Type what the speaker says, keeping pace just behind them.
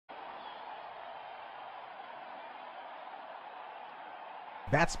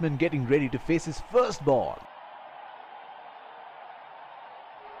Batsman getting ready to face his first ball.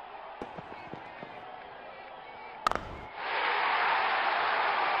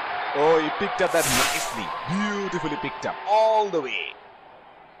 Oh, he picked up that nicely. Beautifully picked up all the way.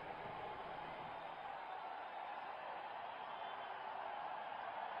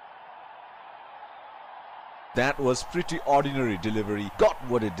 That was pretty ordinary delivery. Got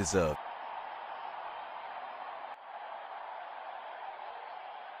what it deserved.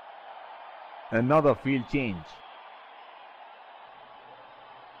 Another field change.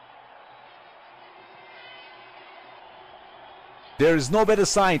 There is no better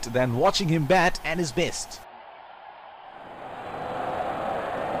sight than watching him bat at his best.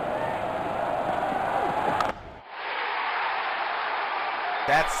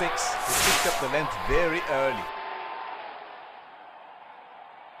 That's 6. He picked up the length very early.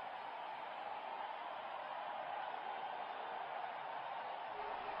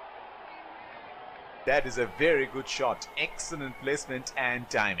 That is a very good shot. Excellent placement and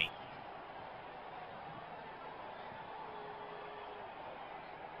timing.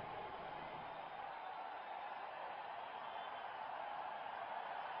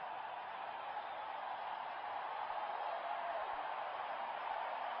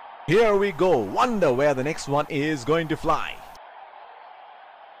 Here we go. Wonder where the next one is going to fly.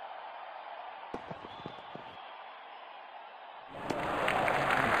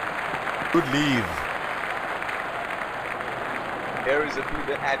 Good leave. Here is a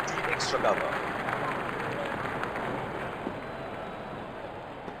fielder at deep extra cover.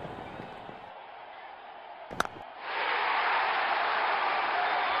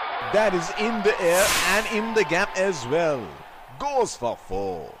 That is in the air and in the gap as well. Goes for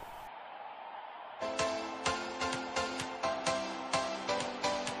 4.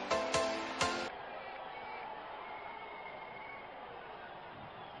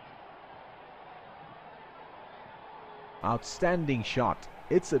 Outstanding shot.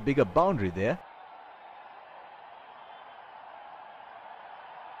 It's a bigger boundary there.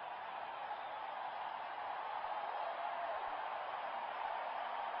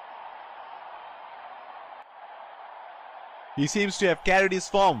 He seems to have carried his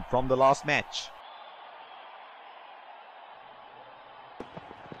form from the last match.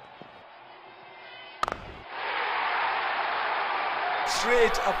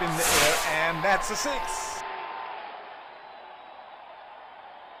 Straight up in the air, and that's a 6.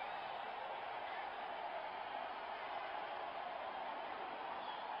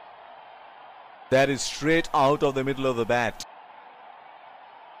 That is straight out of the middle of the bat.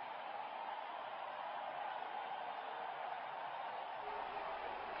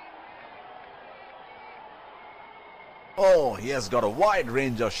 Oh, he has got a wide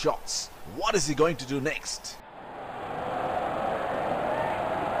range of shots. What is he going to do next?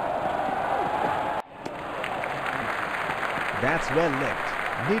 That's well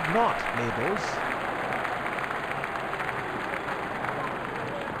left. Need not play those.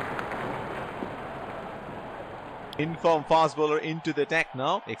 Informed fast bowler into the attack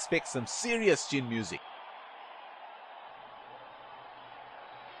now. Expect some serious chin music.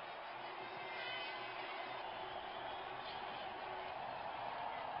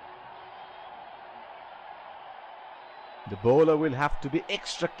 The bowler will have to be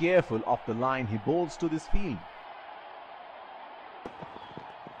extra careful of the line he bowls to this field.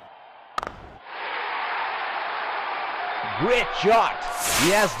 Great shot! He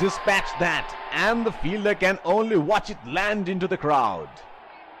has dispatched that, and the fielder can only watch it land into the crowd.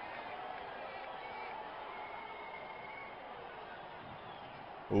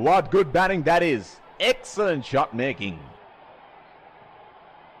 What good batting that is! Excellent shot making.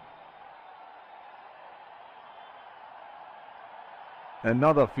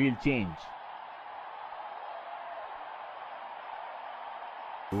 Another field change.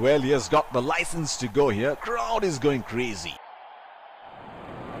 Well, he has got the license to go here. Crowd is going crazy.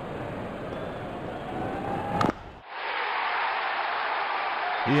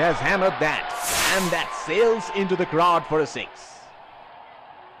 He has hammered that, and that sails into the crowd for a 6.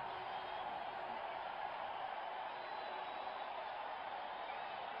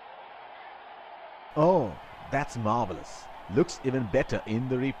 Oh, that's marvelous. Looks even better in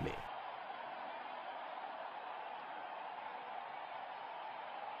the replay.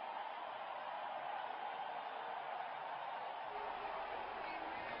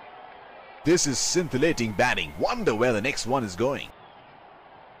 This is scintillating batting. Wonder where the next one is going.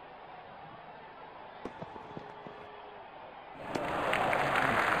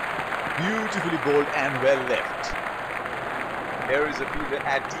 Beautifully bowled and well left. Here is a fielder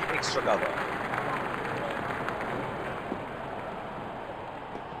at deep extra cover.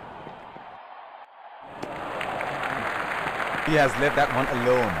 He has left that one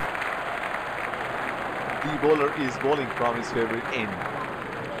alone. The bowler is bowling from his favorite end.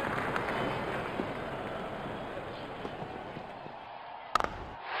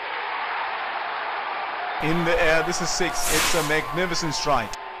 In the air, this is 6. It's a magnificent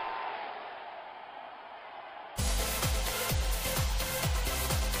strike.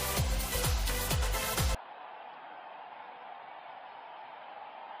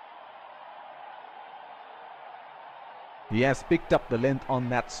 He has picked up the length on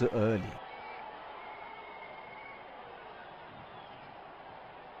that so early.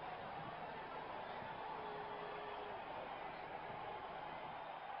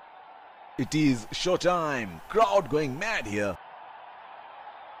 It is showtime. Crowd going mad here.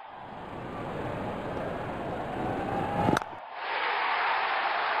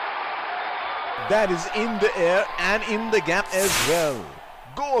 That is in the air and in the gap as well.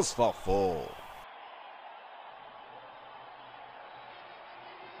 Goes for 4.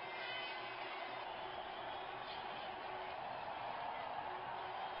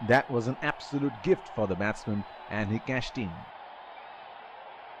 That was an absolute gift for the batsman and he cashed in.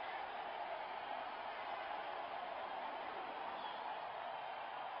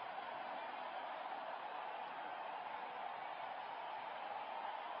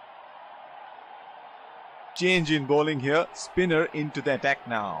 Change in bowling here. Spinner into the attack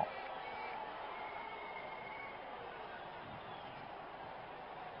now.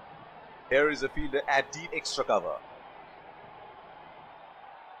 Here is a fielder at deep extra cover.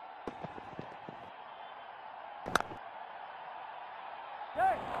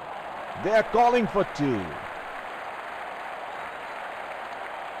 They are calling for 2.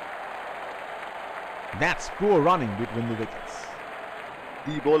 That's poor running between the wickets.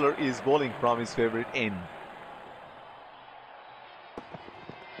 The bowler is bowling from his favorite end.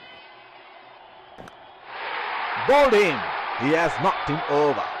 Bowled him. He has knocked him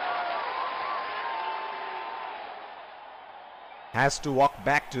over. Has to walk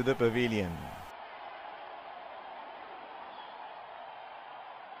back to the pavilion.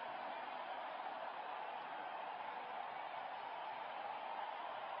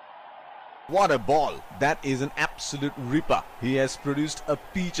 What a ball. That is an absolute ripper. He has produced a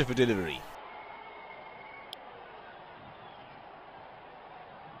peach of a delivery.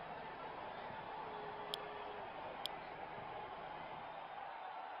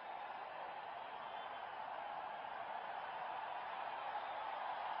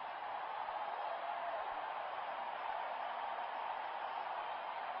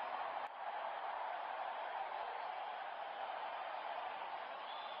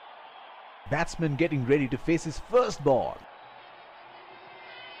 Batsman getting ready to face his first ball.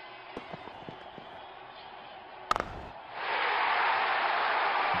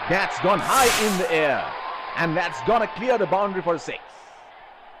 That's gone high in the air. And that's gonna clear the boundary for 6.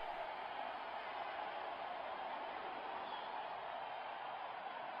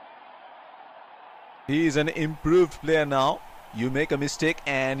 He is an improved player now. You make a mistake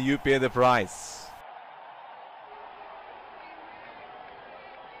and you pay the price.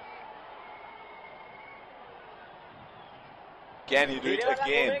 Can he do it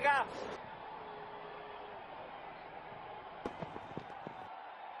again?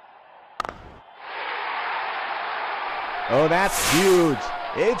 Oh, that's huge.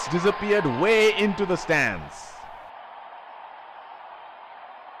 It's disappeared way into the stands.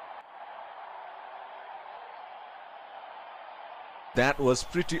 That was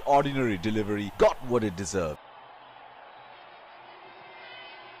pretty ordinary delivery. Got what it deserved.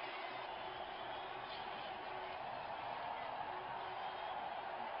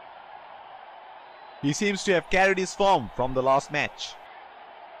 He seems to have carried his form from the last match.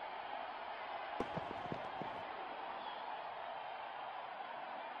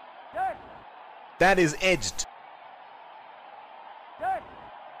 That is edged.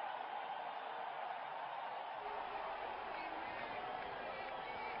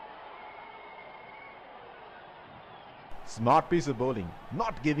 Smart piece of bowling,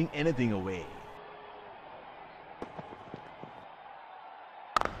 not giving anything away.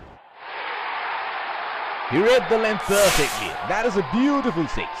 He read the length perfectly. That is a beautiful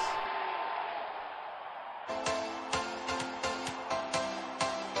 6.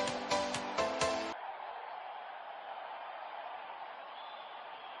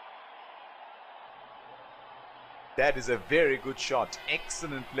 That is a very good shot.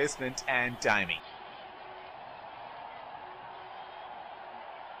 Excellent placement and timing.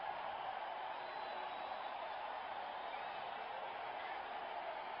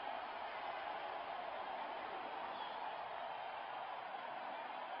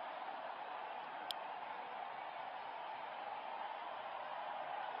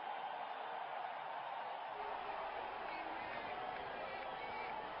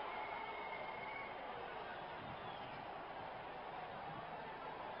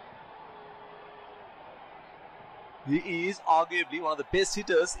 He is arguably one of the best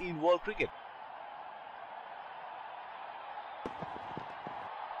hitters in world cricket.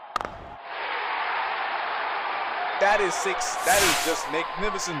 That is 6. That is just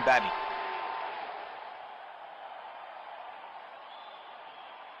magnificent batting.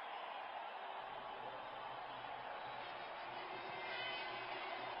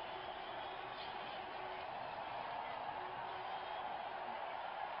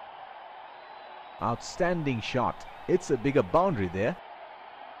 Outstanding shot. It's a bigger boundary there.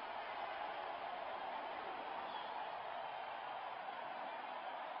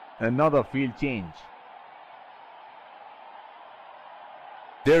 Another field change.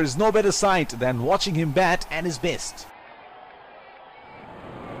 There is no better sight than watching him bat at his best.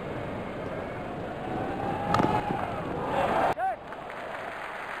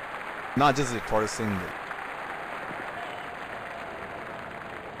 Nudges it for a single.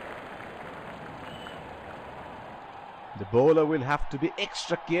 The bowler will have to be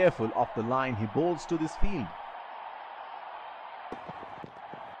extra careful of the line he bowls to this field.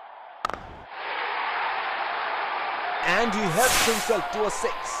 And he helps himself to a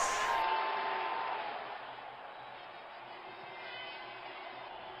 6.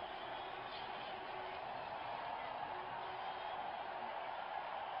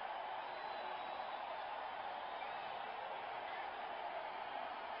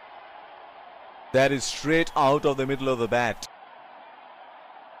 That is straight out of the middle of the bat.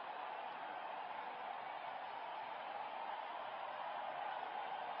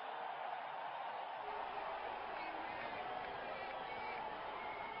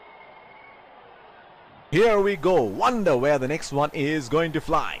 Here we go. Wonder where the next one is going to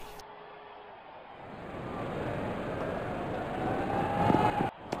fly.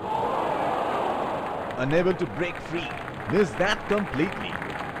 Unable to break free. Missed that completely.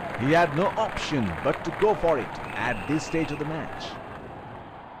 He had no option but to go for it at this stage of the match.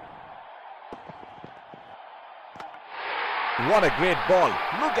 What a great ball.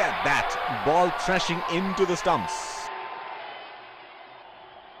 Look at that. Ball thrashing into the stumps.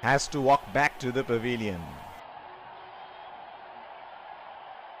 Has to walk back to the pavilion.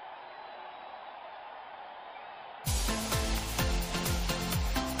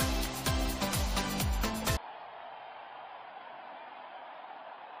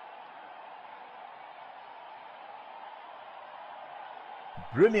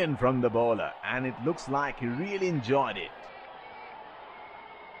 Brilliant from the bowler, and it looks like he really enjoyed it.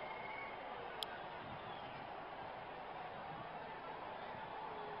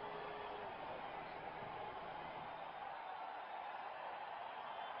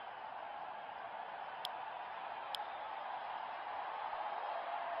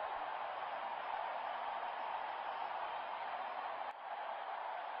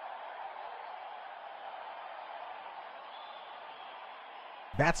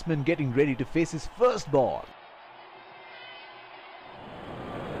 Batsman getting ready to face his first ball.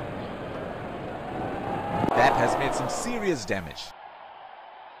 That has made some serious damage.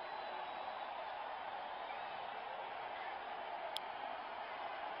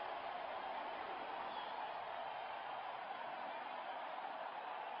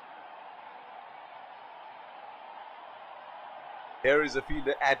 Here is a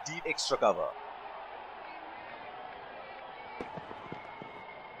fielder at deep extra cover.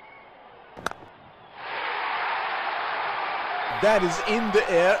 That is in the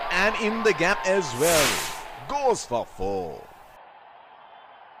air and in the gap as well. Goes for 4.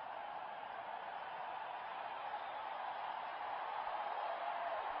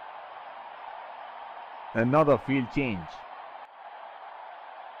 Another field change.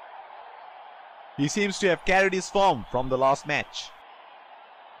 He seems to have carried his form from the last match.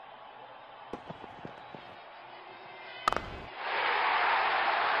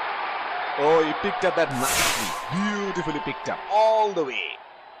 Oh, he picked up that nicely. Beautifully picked up all the way.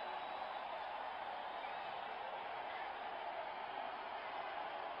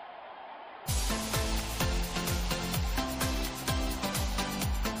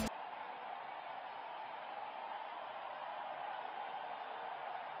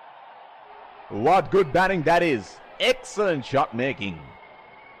 What good batting that is. Excellent shot making.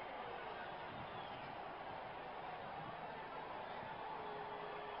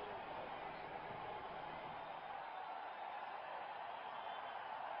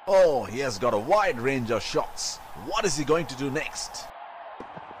 Oh, he has got a wide range of shots. What is he going to do next?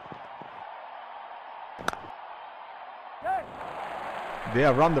 They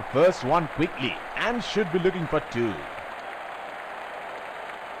have run the first one quickly and should be looking for 2.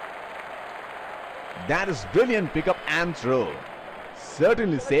 That is brilliant pickup and throw.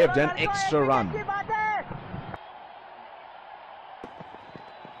 Certainly saved an extra run.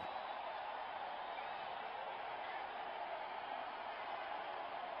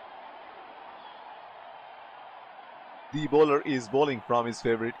 The bowler is bowling from his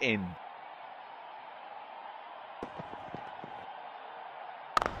favorite end.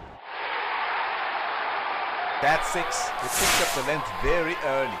 That's 6. He picked up the length very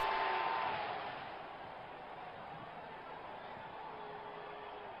early.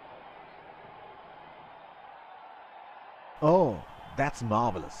 Oh, that's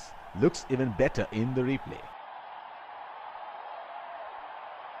marvelous. Looks even better in the replay.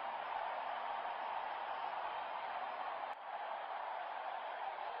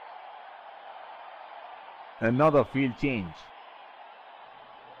 Another field change.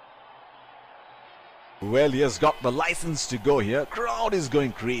 Well, he has got the license to go here. Crowd is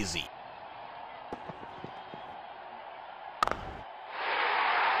going crazy.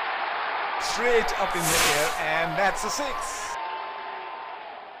 Straight up in the air, and that's a 6.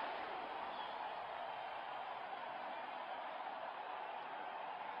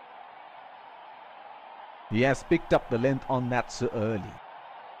 He has picked up the length on that so early.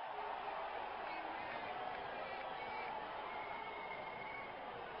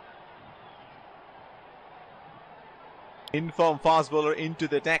 Inform fast bowler into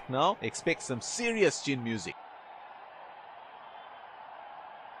the attack now. Expect some serious chin music.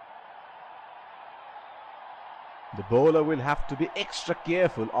 The bowler will have to be extra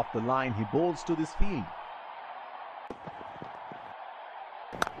careful of the line he bowls to this field.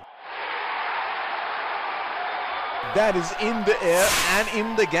 That is in the air and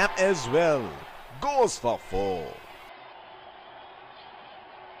in the gap as well. Goes for 4.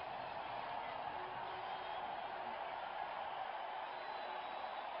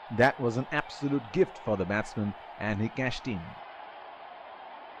 That was an absolute gift for the batsman, and he cashed in.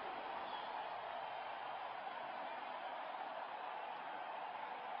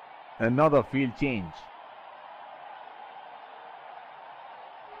 Another field change.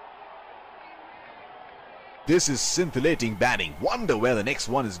 This is scintillating batting. Wonder where the next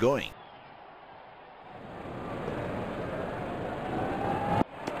one is going.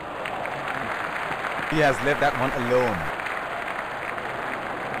 He has left that one alone.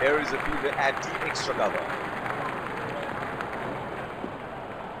 There is a fielder at deep extra cover.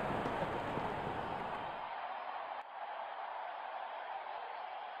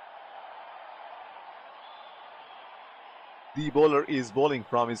 The bowler is bowling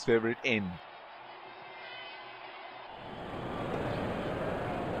from his favorite end.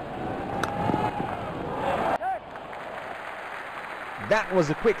 That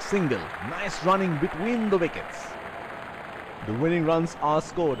was a quick single. Nice running between the wickets. The winning runs are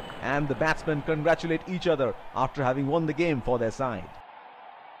scored and the batsmen congratulate each other after having won the game for their side.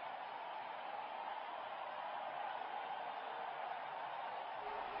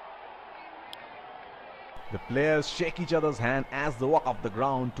 The players shake each other's hand as they walk off the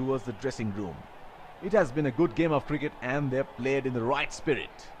ground towards the dressing room. It has been a good game of cricket and they've played in the right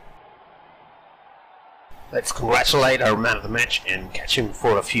spirit. Let's congratulate our man of the match and catch him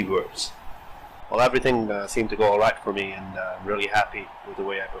for a few words. Well, everything seemed to go alright for me, and I'm really happy with the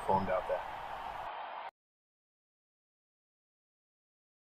way I performed out there.